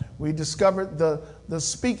 right? We discovered the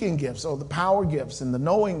speaking gifts, or the power gifts, and the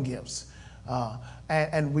knowing gifts.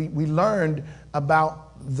 And we learned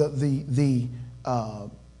about the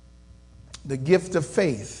gift of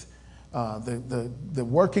faith, the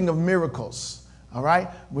working of miracles. All right.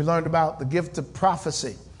 We learned about the gift of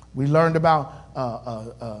prophecy. We learned about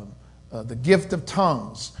the gift of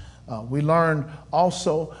tongues. We learned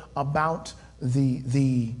also about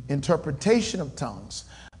the interpretation of tongues.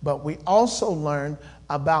 But we also learned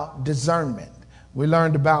about discernment. We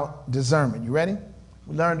learned about discernment. You ready?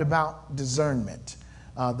 We learned about discernment,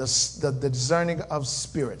 the discerning of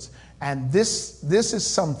spirits. And this is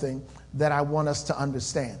something that I want us to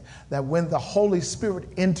understand, that when the Holy Spirit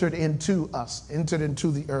entered into us, entered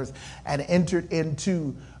into the earth, and entered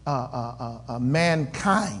into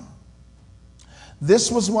mankind,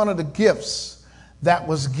 this was one of the gifts that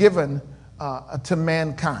was given to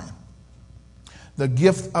mankind, the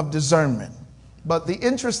gift of discernment. But the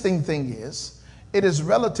interesting thing is, it is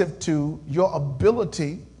relative to your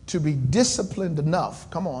ability to be disciplined enough,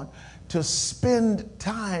 come on, to spend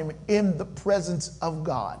time in the presence of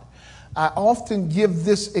God. I often give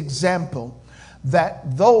this example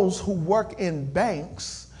that those who work in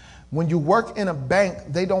banks, when you work in a bank,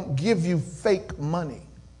 they don't give you fake money.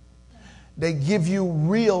 They give you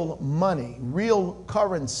real money, real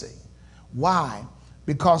currency. Why?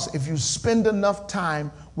 Because if you spend enough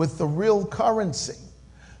time with the real currency,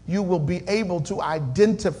 you will be able to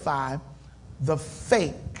identify the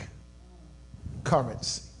fake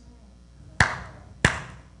currency.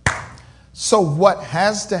 So what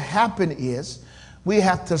has to happen is we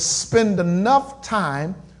have to spend enough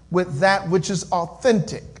time with that which is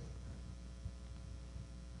authentic.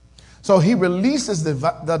 So he releases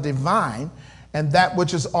the divine and that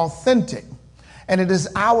which is authentic. And it is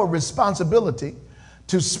our responsibility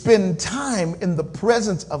to spend time in the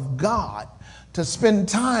presence of God, to spend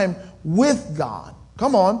time with God.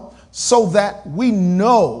 Come on, so that we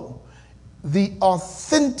know the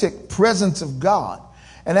authentic presence of God.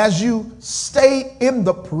 And as you stay in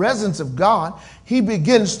the presence of God, he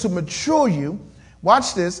begins to mature you.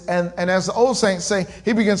 Watch this. And as the old saints say,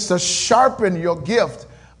 he begins to sharpen your gift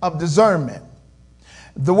of discernment.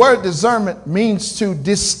 The word discernment means to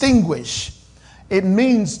distinguish. It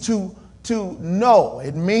means to know.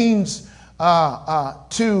 It means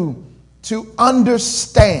to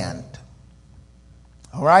understand.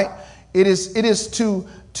 All right. It is to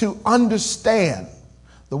understand.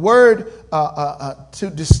 The word to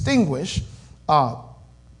distinguish, or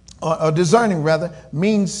discerning rather,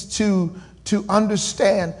 means to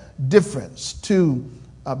understand difference, to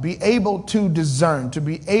be able to discern, to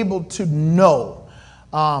be able to know,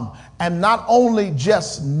 and not only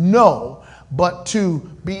just know, but to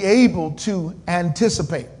be able to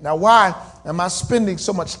anticipate. Now, why am I spending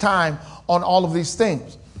so much time on all of these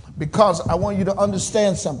things? Because I want you to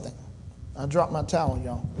understand something. I dropped my towel,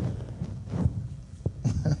 y'all.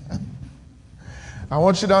 I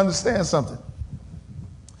want you to understand something.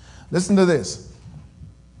 Listen to this.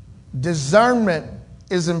 Discernment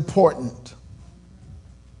is important,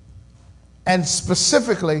 and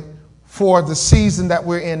specifically for the season that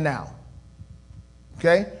we're in now.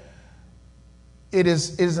 Okay? It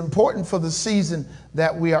is important for the season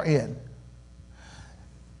that we are in.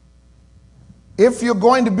 If you're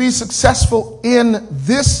going to be successful in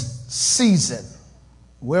this season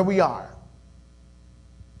where we are,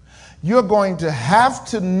 you're going to have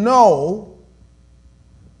to know,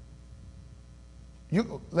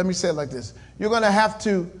 let me say it like this. You're going to have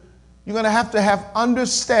to have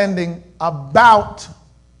understanding about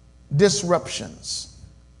disruptions.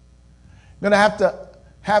 You're going to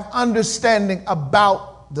have understanding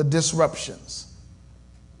about the disruptions.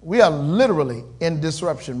 We are literally in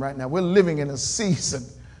disruption right now. We're living in a season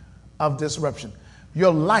of disruption.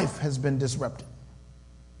 Your life has been disrupted.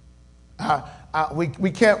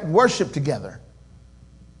 We can't worship together.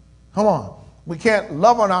 Come on. We can't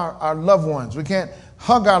love on our loved ones. We can't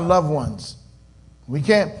hug our loved ones. We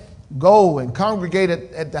can't go and congregate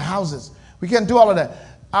at the houses. We can't do all of that.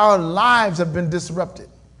 Our lives have been disrupted.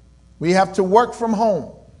 We have to work from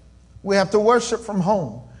home. We have to worship from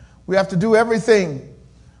home. We have to do everything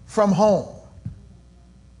from home.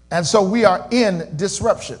 And so we are in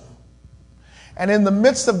disruption. And in the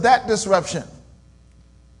midst of that disruption,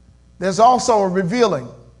 there's also a revealing.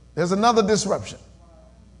 There's another disruption.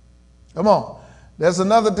 Come on. There's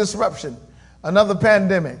another disruption, another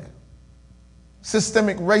pandemic,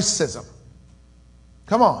 systemic racism.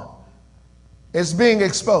 Come on. It's being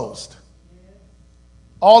exposed.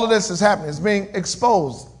 All of this is happening. It's being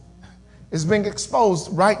exposed. It's being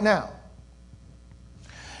exposed right now.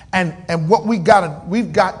 And what we've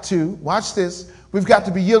got to, watch this, we've got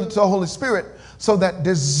to be yielded to the Holy Spirit so that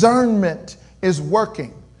discernment is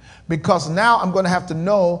working. Because now I'm going to have to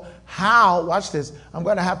know how, watch this, I'm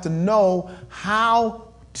going to have to know how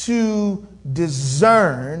to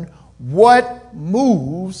discern what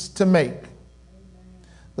moves to make.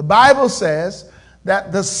 The Bible says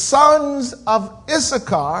that the sons of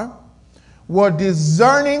Issachar were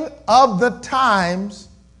discerning of the times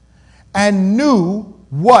and knew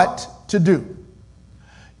what to do.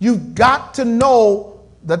 You've got to know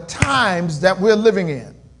the times that we're living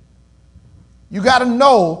in. You got to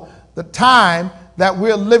know the time that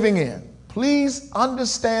we're living in. Please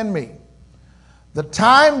understand me. The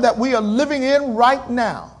time that we are living in right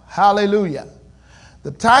now, hallelujah.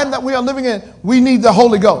 The time that we are living in, we need the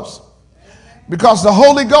Holy Ghost. Because the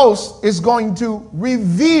Holy Ghost is going to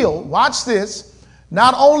reveal, watch this,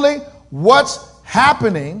 not only what's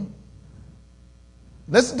happening,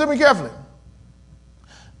 listen to me carefully.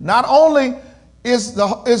 Not only is the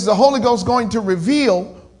Holy Ghost going to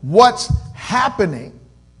reveal what's happening,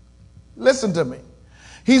 listen to me.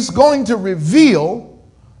 He's going to reveal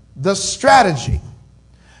the strategy.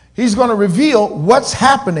 He's going to reveal what's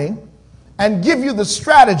happening and give you the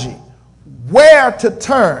strategy, where to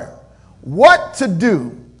turn, what to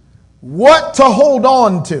do, what to hold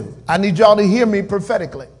on to. I need y'all to hear me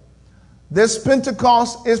prophetically. This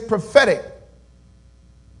Pentecost is prophetic.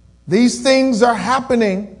 These things are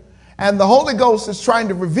happening, and the Holy Ghost is trying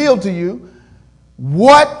to reveal to you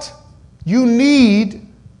what you need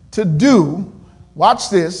to do, watch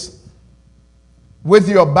this, with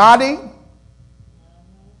your body,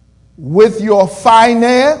 with your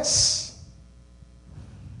finance,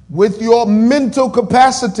 with your mental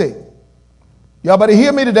capacity. Y'all better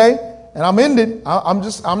hear me today, and I'm ending.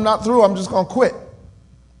 I'm not through. I'm just going to quit.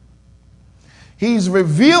 He's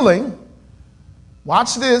revealing,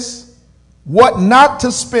 watch this, what not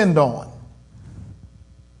to spend on.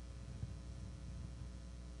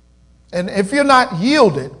 And if you're not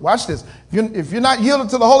yielded, watch this. If you're not yielded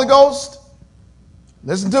to the Holy Ghost,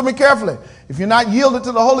 listen to me carefully. If you're not yielded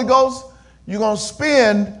to the Holy Ghost, you're going to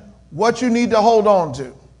spend what you need to hold on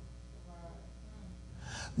to.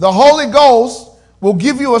 The Holy Ghost will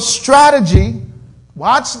give you a strategy,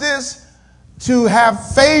 watch this, to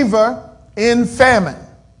have favor in famine.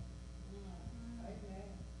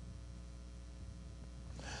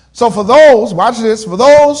 So for those, watch this, for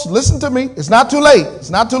those, listen to me, it's not too late. It's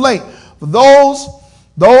not too late. For those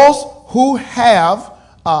who have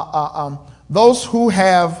the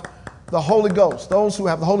Holy Ghost, those who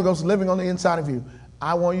have the Holy Ghost living on the inside of you,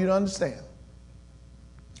 I want you to understand.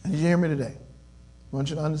 Did you hear me today? I want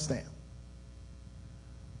you to understand.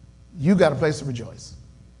 You got a place to rejoice.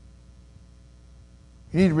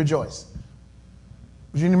 You need to rejoice.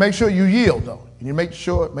 But you need to make sure you yield, though. You need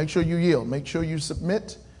to make sure you yield. Make sure you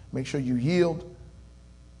submit. Make sure you yield.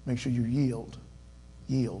 Make sure you yield.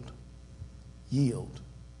 Yield. Yield.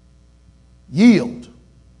 Yield.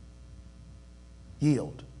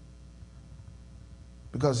 Yield.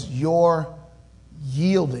 Because your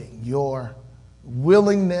yielding, your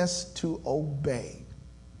willingness to obey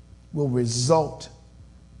will result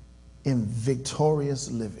in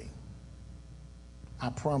victorious living. I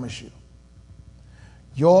promise you.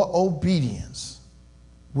 Your obedience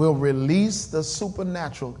will release the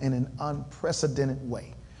supernatural in an unprecedented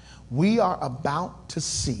way. We are about to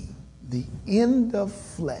see the end of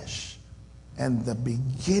flesh and the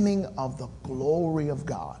beginning of the glory of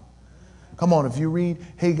God. Come on, if you read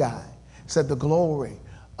Haggai, it said the glory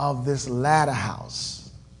of this latter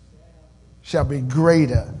house shall be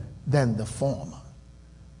greater than the former.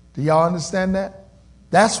 Do y'all understand that?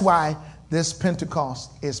 That's why this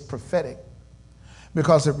Pentecost is prophetic,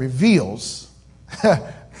 because it reveals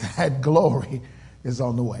that glory is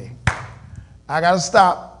on the way. I got to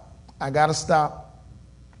stop. I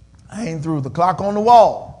ain't through. The clock on the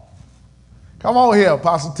wall. Come on here,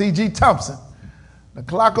 Apostle T.G. Thompson. The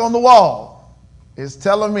clock on the wall is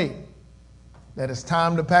telling me that it's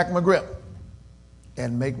time to pack my grip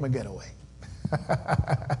and make my getaway.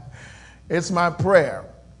 It's my prayer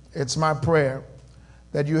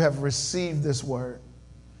that you have received this word,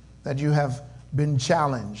 that you have been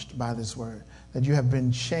challenged by this word, that you have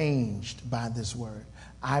been changed by this word.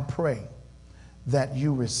 I pray that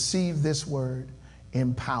you receive this word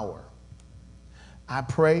in power. I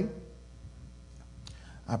pray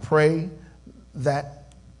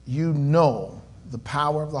that you know the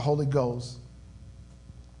power of the Holy Ghost,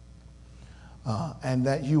 and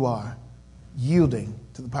that you are yielding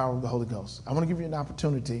to the power of the Holy Ghost. I want to give you an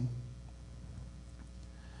opportunity.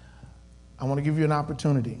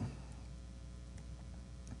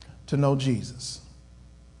 To know Jesus.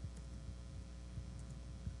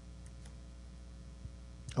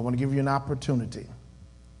 I want to give you an opportunity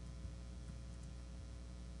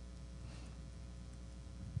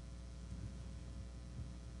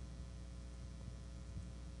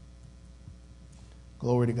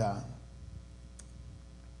glory to God.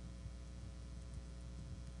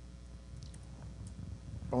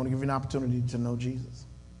 I want to give you an opportunity to know Jesus.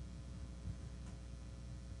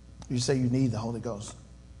 You say you need the Holy Ghost.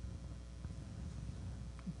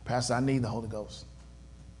 Pastor, I need the Holy Ghost.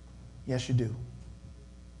 Yes, you do.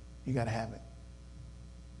 You got to have it.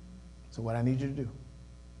 So what I need you to do,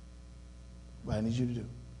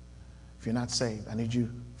 if you're not saved, I need you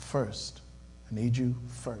first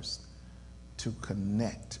to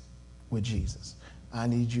connect with Jesus. I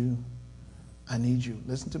need you,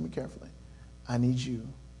 listen to me carefully. I need you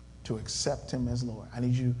to accept him as Lord. I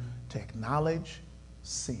need you to acknowledge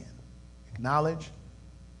sin. Acknowledge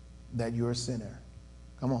that you're a sinner.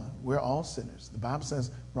 Come on, we're all sinners. The Bible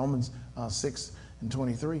says, Romans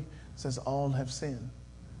 6:23 says, all have sinned.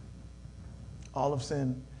 All have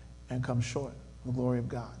sinned and come short of the glory of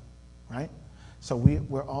God, right? So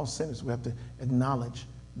we're all sinners. We have to acknowledge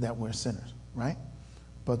that we're sinners, right?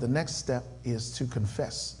 But the next step is to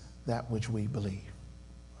confess that which we believe,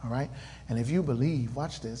 all right? And if you believe,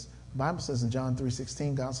 watch this, the Bible says in John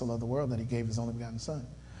 3:16, God so loved the world that he gave his only begotten Son,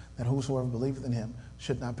 that whosoever believeth in him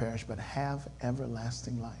should not perish, but have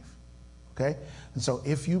everlasting life. Okay? And so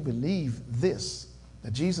if you believe this,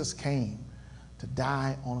 that Jesus came to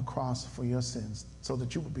die on a cross for your sins so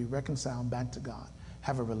that you would be reconciled back to God,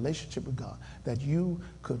 have a relationship with God, that you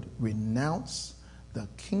could renounce the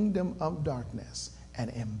kingdom of darkness and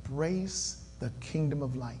embrace the kingdom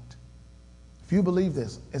of light. If you believe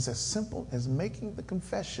this, it's as simple as making the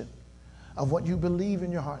confession of what you believe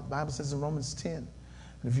in your heart. The Bible says in Romans 10,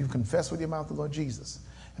 and if you confess with your mouth the Lord Jesus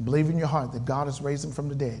and believe in your heart that God has raised him from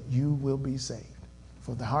the dead, you will be saved.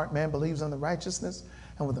 For the heart man believes unto righteousness,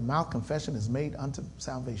 and with the mouth confession is made unto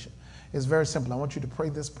salvation. It's very simple. I want you to pray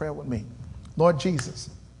this prayer with me. Lord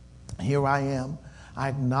Jesus, here I am. I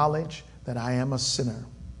acknowledge that I am a sinner.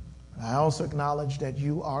 I also acknowledge that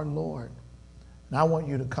you are Lord, and I want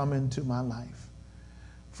you to come into my life.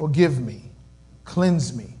 Forgive me.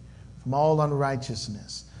 Cleanse me from all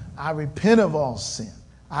unrighteousness. I repent of all sin.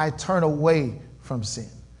 I turn away from sin.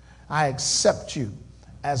 I accept you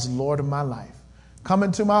as Lord of my life. Come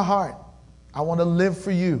into my heart. I want to live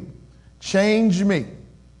for you. Change me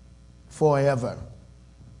forever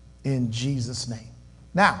in Jesus' name.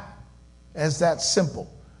 Now, as that simple,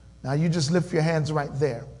 now you just lift your hands right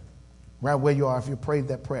there, right where you are if you prayed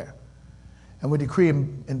that prayer. And we decree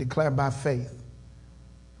and declare by faith.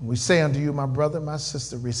 And we say unto you, my brother, my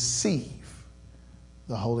sister, receive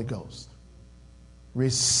the Holy Ghost.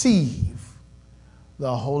 Receive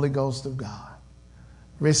the Holy Ghost of God.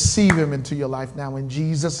 Receive him into your life now in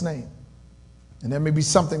Jesus' name. And there may be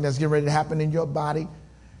something that's getting ready to happen in your body.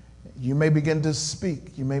 You may begin to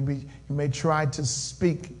speak. You may try to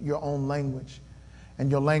speak your own language, and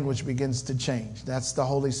your language begins to change. That's the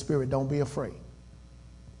Holy Spirit. Don't be afraid.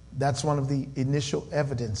 That's one of the initial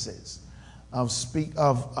evidences of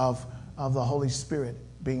the Holy Spirit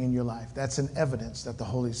being in your life. That's an evidence that the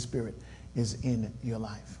Holy Spirit is in your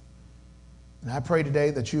life. And I pray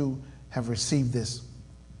today that you have received this.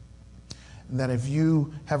 And that if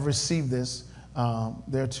you have received this,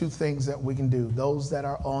 there are two things that we can do. Those that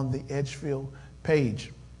are on the Edgefield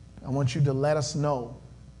page, I want you to let us know.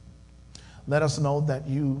 Let us know that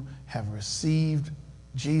you have received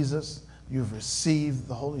Jesus. You've received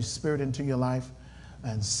the Holy Spirit into your life,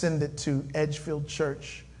 and send it to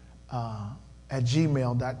edgefieldchurch at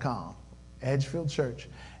gmail.com. Edgefieldchurch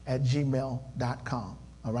at gmail.com.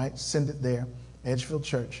 All right? Send it there,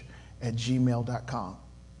 edgefieldchurch at gmail.com.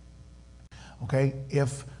 Okay?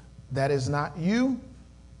 If that is not you,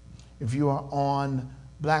 if you are on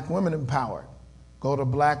Black Women Empowered, go to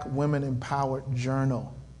Black Women Empowered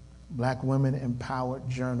Journal,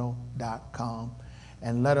 blackwomenempoweredjournal.com,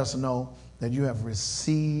 and let us know that you have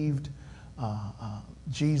received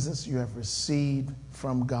Jesus, you have received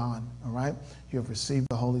from God, all right? You have received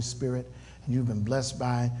the Holy Spirit, and you've been blessed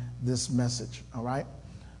by this message, all right?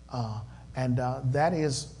 That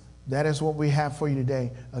is what we have for you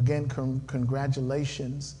today. Again,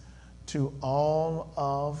 congratulations to all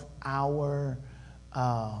of our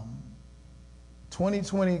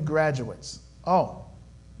 2020 graduates. Oh,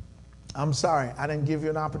 I'm sorry, I didn't give you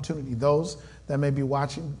an opportunity. Those that may be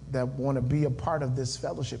watching that want to be a part of this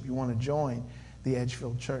fellowship, you want to join the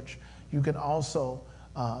Edgefield Church, you can also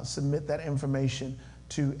submit that information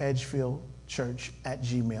to edgefieldchurch at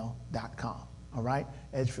gmail.com. All right?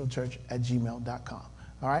 edgefieldchurch at gmail.com.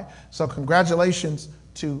 All right? So congratulations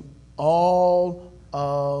to all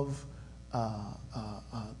of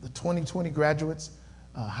the 2020 graduates,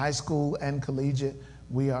 high school and collegiate.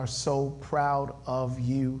 We are so proud of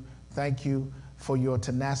you. Thank you for your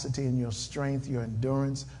tenacity and your strength, your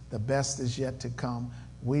endurance. The best is yet to come.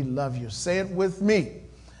 We love you. Say it with me.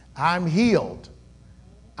 I'm healed,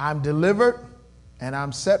 I'm delivered, and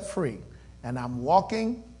I'm set free. And I'm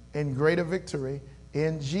walking in greater victory.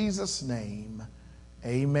 In Jesus' name,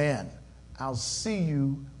 amen. I'll see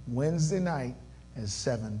you Wednesday night at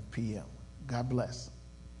 7 p.m. God bless.